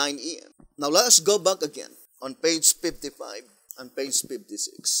at 9 a.m. Now let us go back again on page 55 and page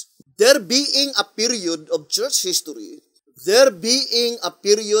 56. There being a period of church history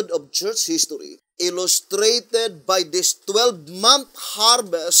illustrated by this 12-month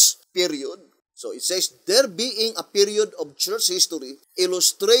harvest period. So it says, there being a period of church history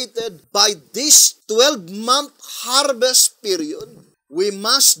illustrated by this 12-month harvest period, we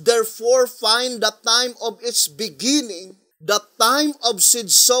must therefore find the time of its beginning, the time of seed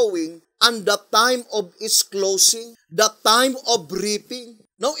sowing, and the time of its closing, the time of reaping.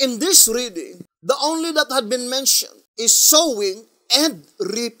 Now in this reading, the only that had been mentioned is sowing and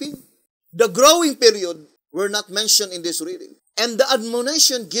reaping. The growing period were not mentioned in this reading. And the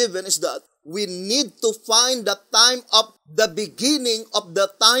admonition given is that we need to find the time of the beginning of the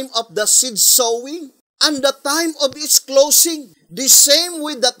time of the seed sowing and the time of its closing. The same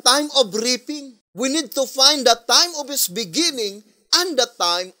with the time of reaping. We need to find the time of its beginning and the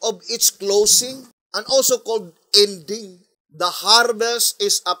time of its closing, and also called ending. The harvest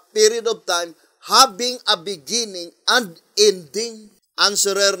is a period of time having a beginning and ending.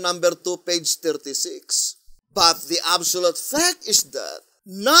 Answerer number 2, page 36. But the absolute fact is that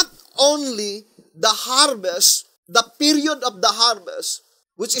not only the harvest, the period of the harvest,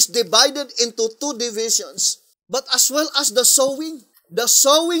 which is divided into 2 divisions, but as well as the sowing. The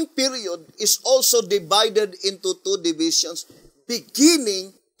sowing period is also divided into 2 divisions,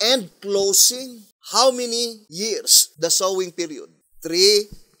 beginning and closing. How many years? The sowing period?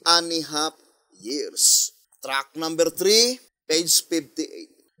 3.5 years. Track number 3, page 58.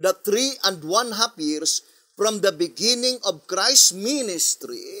 The 3.5 years from the beginning of Christ's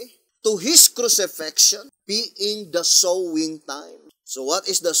ministry to His crucifixion being the sowing time. So what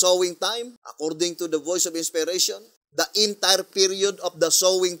is the sowing time? According to the voice of inspiration, the entire period of the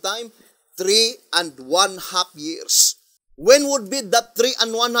sowing time, 3.5 years. When would be that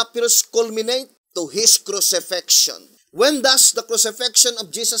 3.5 years culminate? To His crucifixion. When does the crucifixion of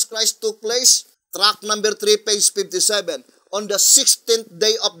Jesus Christ took place? Track number 3, page 57. On the 16th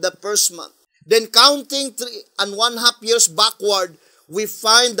day of the first month. Then counting 3.5 years backward, we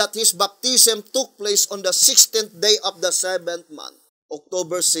find that His baptism took place on the 16th day of the 7th month.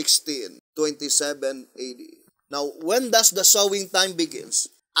 October 16, 27 AD. Now, when does the sowing time begins?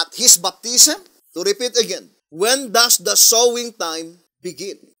 At His baptism? To repeat again, when does the sowing time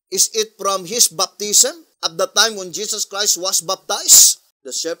begin? Is it from His baptism at the time when Jesus Christ was baptized?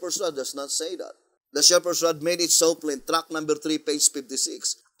 The Shepherd's Rod does not say that. The Shepherd's Rod made it so plain. Track number 3, page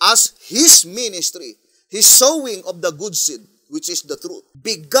 56. As His ministry, His sowing of the good seed, which is the truth,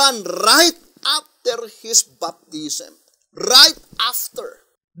 began right after His baptism. Right after.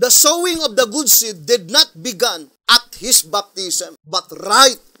 The sowing of the good seed did not begin at His baptism, but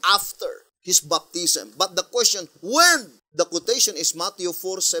right after His baptism. But the question, when? The quotation is Matthew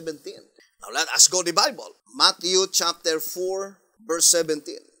 4:17. Now let us go to the Bible. Matthew chapter 4, verse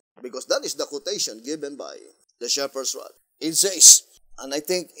 17, because that is the quotation given by the shepherd's rod. It says, and I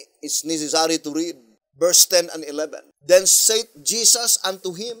think it's necessary to read verse 10 and 11. Then said Jesus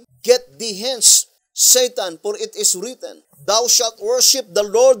unto him, Get thee hence, Satan, for it is written, Thou shalt worship the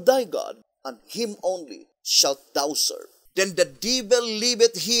Lord thy God, and him only shalt thou serve. Then the devil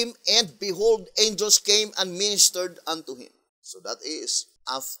leaveth him, and behold, angels came and ministered unto him. So that is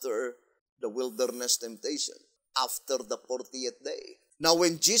after the wilderness temptation, after the 40th day. Now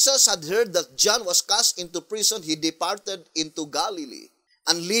when Jesus had heard that John was cast into prison, he departed into Galilee.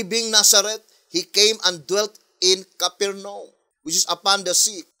 And leaving Nazareth, he came and dwelt in Capernaum, which is upon the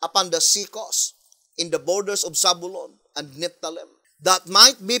sea coast, in the borders of Zabulon and Nephthalim, that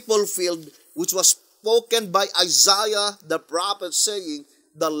might be fulfilled, which was spoken by Isaiah the prophet, saying,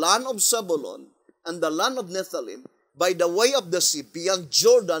 The land of Zabulon and the land of Nephthalim, by the way of the sea, beyond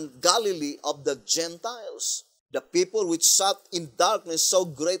Jordan, Galilee of the Gentiles. The people which sat in darkness saw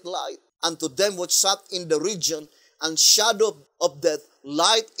great light. Unto them which sat in the region and shadow of death,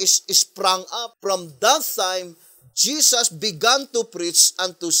 light is sprung up. From that time, Jesus began to preach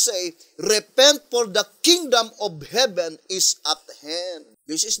and to say, Repent, for the kingdom of heaven is at hand.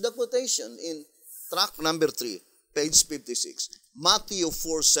 This is the quotation in track number 3, page 56. Matthew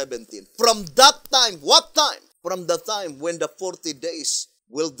 4:17. From that time, what time? From the time when the 40 days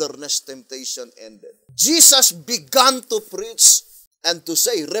wilderness temptation ended. Jesus began to preach and to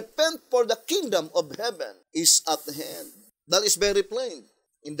say, Repent, for the kingdom of heaven is at hand. That is very plain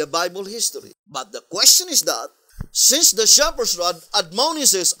in the Bible history. But the question is that, since the shepherd's rod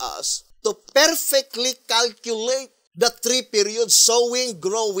admonishes us to perfectly calculate the 3 periods, sowing,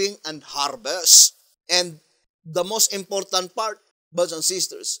 growing, and harvest. And the most important part, brothers and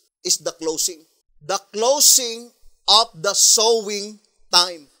sisters, is the closing. The closing of the sowing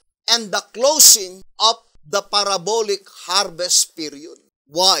time and the closing of the parabolic harvest period.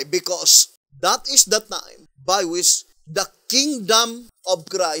 Why? Because that is the time by which the kingdom of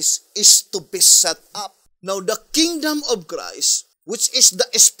Christ is to be set up. Now, the kingdom of Christ, which is the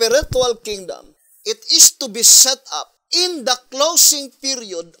spiritual kingdom, it is to be set up in the closing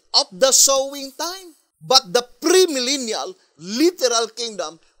period of the sowing time. But the premillennial, literal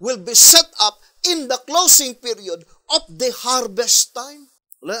kingdom will be set up in the closing period of the harvest time.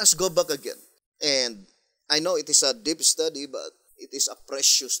 Let us go back again. And I know it is a deep study, but it is a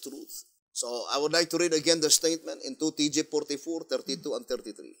precious truth. So I would like to read again the statement in 2 TJ 44, 32, and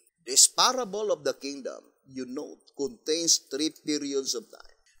 33. This parable of the kingdom, you note, contains 3 periods of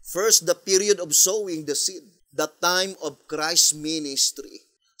time. First, the period of sowing the seed, the time of Christ's ministry.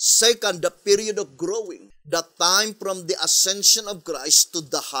 Second, the period of growing, the time from the ascension of Christ to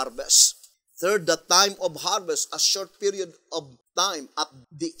the harvest. Third, the time of harvest, a short period of time at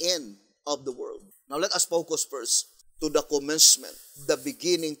the end of the world. Now let us focus first to the commencement, the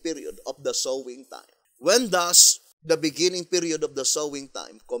beginning period of the sowing time. When does the beginning period of the sowing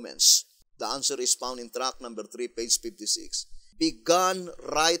time commence? The answer is found in track number 3, page 56. Began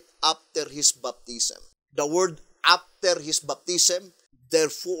right after his baptism. The word after his baptism,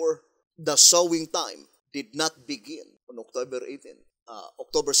 therefore, the sowing time did not begin on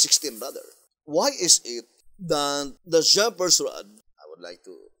October 16 rather. Why is it that the shepherd's rod, I would like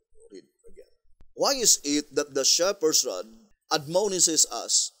to read again. Why is it that the shepherd's rod admonishes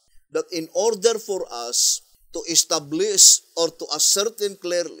us that in order for us to establish or to ascertain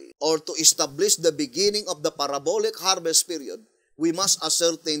clearly or to establish the beginning of the parabolic harvest period, we must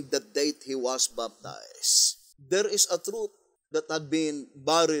ascertain the date he was baptized? There is a truth that had been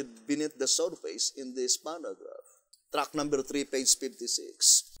buried beneath the surface in this paragraph. Track number 3, page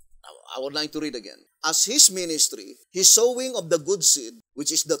 56. I would like to read again. As his ministry, his sowing of the good seed,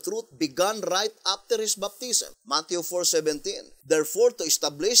 which is the truth, began right after his baptism. Matthew 4:17. Therefore, to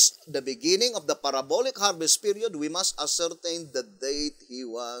establish the beginning of the parabolic harvest period, we must ascertain the date he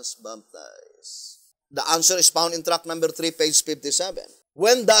was baptized. The answer is found in track number 3, page 57.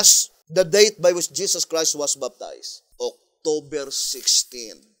 When does the date by which Jesus Christ was baptized? October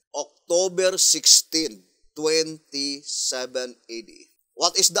 16. October 16, 27 AD.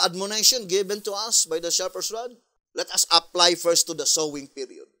 What is the admonition given to us by the shepherd's rod? Let us apply first to the sowing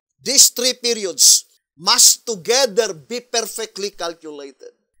period. These 3 periods must together be perfectly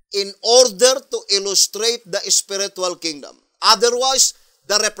calculated in order to illustrate the spiritual kingdom. Otherwise,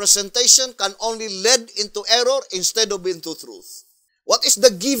 the representation can only lead into error instead of into truth. What is the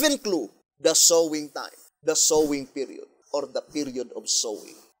given clue? The sowing time, the sowing period, or the period of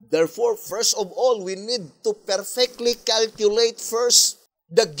sowing. Therefore, first of all, we need to perfectly calculate first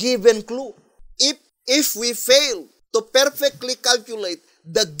the given clue. If we fail to perfectly calculate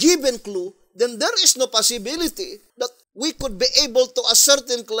the given clue, then there is no possibility that we could be able to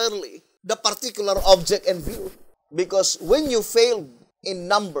ascertain clearly the particular object in view. Because when you fail in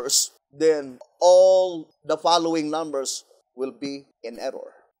numbers, then all the following numbers will be in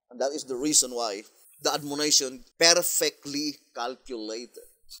error. And that is the reason why the admonition perfectly calculated.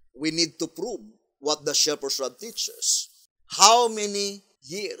 We need to prove what the shepherd's rod teaches. How many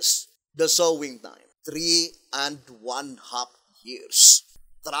years the sowing time? 3.5 years.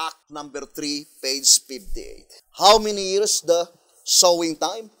 Track number 3, page 58. How many years the sowing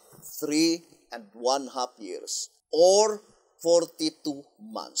time? 3.5 years. Or 42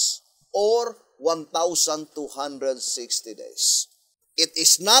 months. Or 1,260 days. It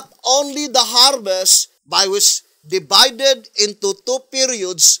is not only the harvest by which divided into 2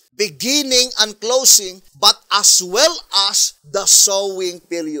 periods, beginning and closing, but as well as the sowing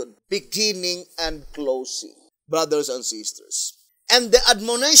period, beginning and closing, brothers and sisters. And the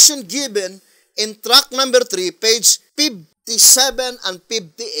admonition given in track number 3, page 57 and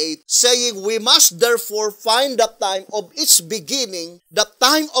 58, saying, we must therefore find the time of its beginning, the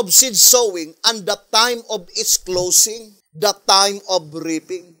time of seed sowing, and the time of its closing, the time of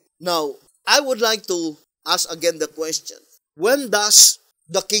reaping. Now, I would like to ask again the question, when does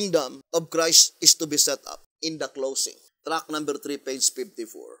the kingdom of Christ is to be set up? In the closing. Track number 3, page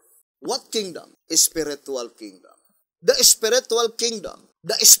 54. What kingdom? Spiritual kingdom. The spiritual kingdom,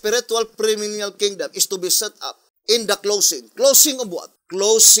 the spiritual premillennial kingdom is to be set up in the closing. Closing of what?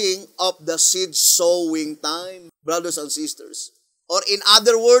 Closing of the seed sowing time, brothers and sisters. Or in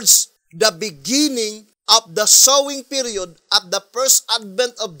other words, the beginning of the sowing period at the first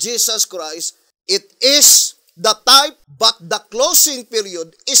advent of Jesus Christ. It is the type, but the closing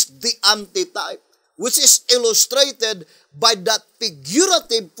period is the antitype, which is illustrated by that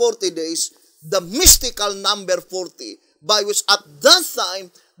figurative 40 days, the mystical number 40, by which at that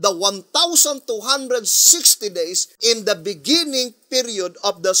time, the 1,260 days in the beginning period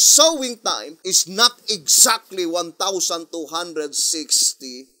of the sowing time is not exactly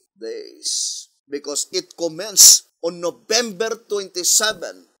 1,260 days. Because it commenced on November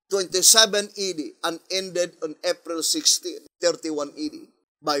 27 AD and ended on April 16, 31 AD.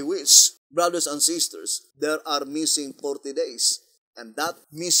 By which, brothers and sisters, there are missing 40 days. And that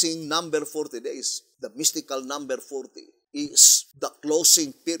missing number 40 days, the mystical number 40, is the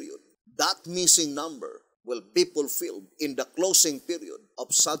closing period. That missing number will be fulfilled in the closing period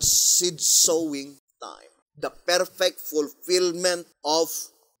of such seed sowing time. The perfect fulfillment of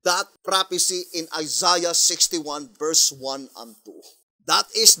that prophecy in Isaiah 61 verse 1 and 2. That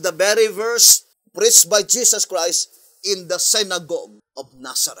is the very verse preached by Jesus Christ in the synagogue of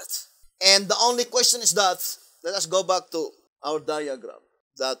Nazareth. And the only question is that, let us go back to our diagram,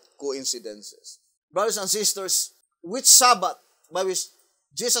 that coincidences. Brothers and sisters, which Sabbath by which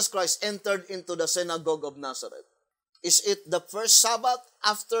Jesus Christ entered into the synagogue of Nazareth? Is it the first Sabbath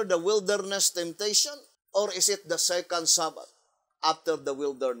after the wilderness temptation, or is it the second Sabbath after the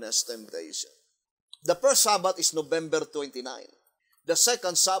wilderness temptation? The first Sabbath is November 29. The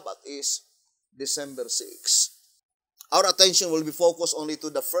second Sabbath is December 6. Our attention will be focused only to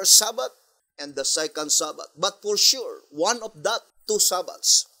the first Sabbath and the second Sabbath. But for sure, one of that 2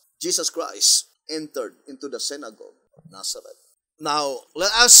 Sabbaths, Jesus Christ entered into the synagogue of Nazareth. Now,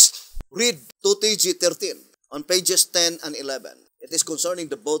 let us read 2 TG 13 on pages 10 and 11. It is concerning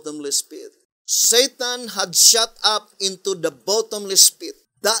the bottomless pit. Satan had shut up into the bottomless pit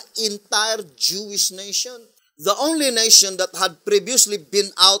the entire Jewish nation, the only nation that had previously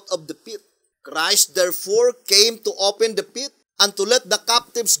been out of the pit. Christ therefore came to open the pit and to let the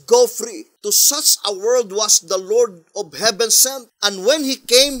captives go free. To such a world was the Lord of heaven sent. And when he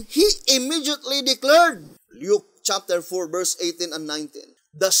came, he immediately declared, Luke chapter 4 verse 18 and 19,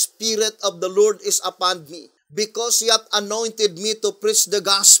 the Spirit of the Lord is upon me, because he hath anointed me to preach the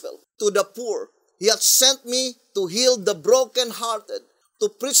gospel to the poor. He hath sent me to heal the brokenhearted, to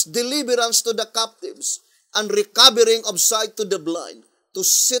preach deliverance to the captives, and recovering of sight to the blind, to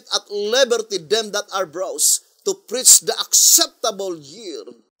set at liberty them that are bruised, to preach the acceptable year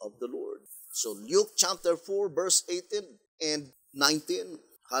of the Lord. So Luke chapter 4 verse 18 and 19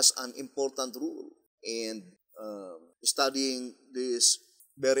 has an important rule in studying this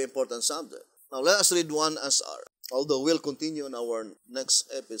very important subject. Now let us read 1 SR, although we'll continue in our next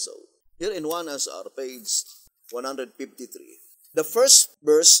episode. Here in 1 SR, page 153. The first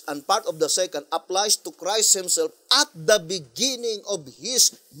verse and part of the second applies to Christ himself at the beginning of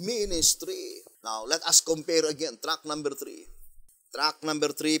his ministry. Now, let us compare again. Track number 3. Track number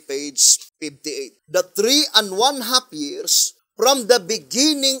 3, page 58. The 3.5 years from the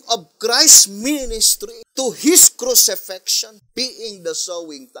beginning of Christ's ministry to his crucifixion being the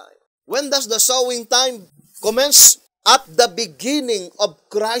sowing time. When does the sowing time commence? at the beginning of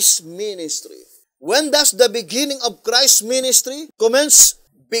Christ's ministry. When does the beginning of Christ's ministry commence?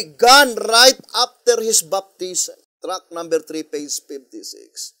 Began right after his baptism. Track number 3, page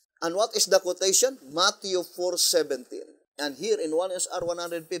 56. And what is the quotation? Matthew 4:17. And here in 1SR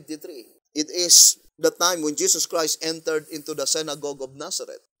 153, it is the time when Jesus Christ entered into the synagogue of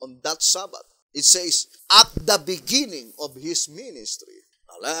Nazareth on that Sabbath. It says, at the beginning of his ministry.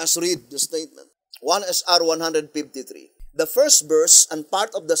 Now let us read the statement. 1SR 153. The first verse and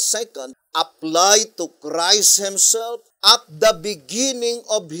part of the second apply to Christ himself at the beginning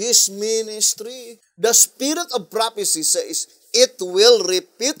of his ministry. The spirit of prophecy says it will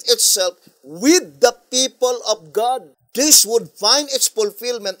repeat itself with the people of God. This would find its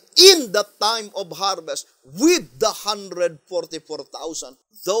fulfillment in the time of harvest with the 144,000,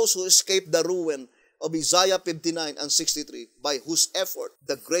 those who escaped the ruin of Isaiah 59 and 63, by whose effort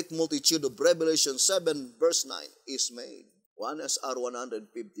the great multitude of Revelation 7 verse 9 is made. 1SR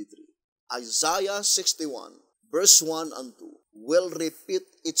 153. Isaiah 61 verse 1 and 2 will repeat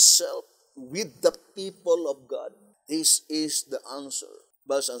itself with the people of God. This is the answer,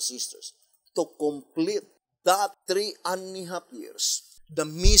 brothers and sisters, to complete that 3.5 years. The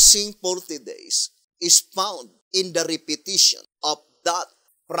missing 40 days is found in the repetition of that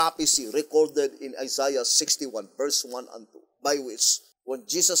prophecy recorded in Isaiah 61 verse 1 and 2, by which when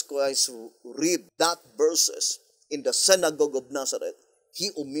Jesus Christ read that verses in the synagogue of Nazareth, he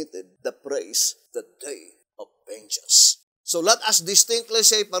omitted the praise, the day of vengeance. So let us distinctly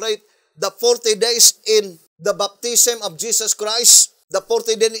separate the 40 days in the baptism of Jesus Christ, the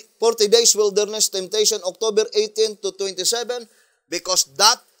 40 days wilderness temptation, October 18 to 27, because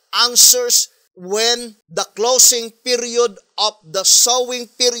that answers when the closing period of the sowing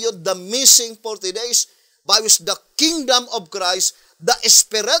period, the missing 40 days, by which the kingdom of Christ, the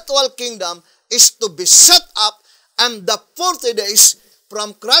spiritual kingdom, is to be set up, and the 40 days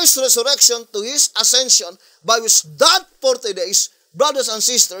from Christ's resurrection to his ascension, by which that 40 days, brothers and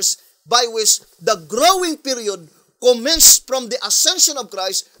sisters, by which the growing period commenced from the ascension of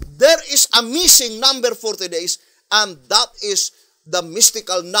Christ, there is a missing number 40 days, and that is the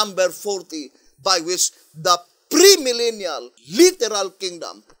mystical number 40, by which the premillennial literal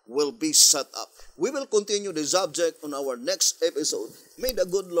kingdom will be set up. We will continue the subject on our next episode. May the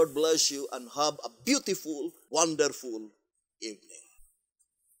good Lord bless you and have a beautiful, wonderful evening.